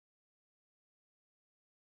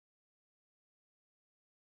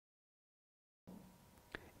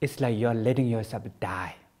it's like you're letting yourself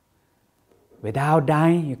die. Without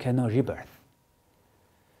dying, you cannot rebirth.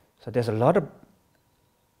 So there's a lot of,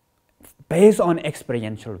 based on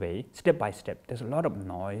experiential way, step by step, there's a lot of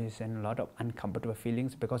noise and a lot of uncomfortable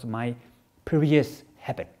feelings because my previous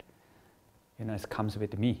habit, it comes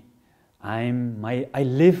with me. I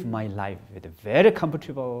live my life with very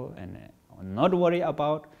comfortable and not worry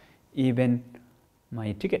about even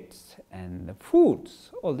my tickets and the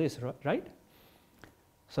foods, all this, right?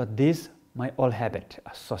 So this, my old habit,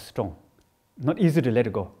 are so strong, not easy to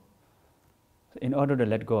let go. In order to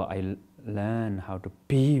let go, I learn how to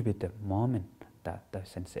be with the moment, the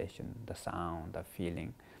sensation, the sound, the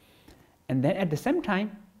feeling. And then at the same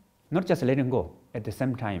time, not just letting go, at the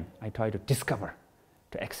same time, I try to discover,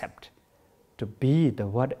 to accept, to be the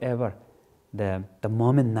whatever, the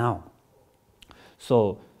moment now.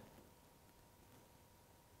 So,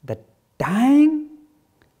 the dying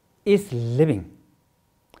is living.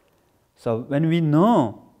 So when we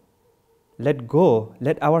know, let go,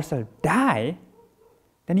 let ourselves die,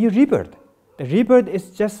 then you rebirth. The rebirth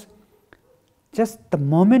is just the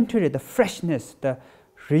momentary, the freshness, the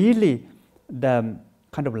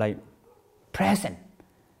kind of like present,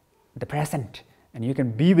 the present, and you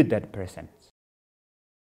can be with that presence.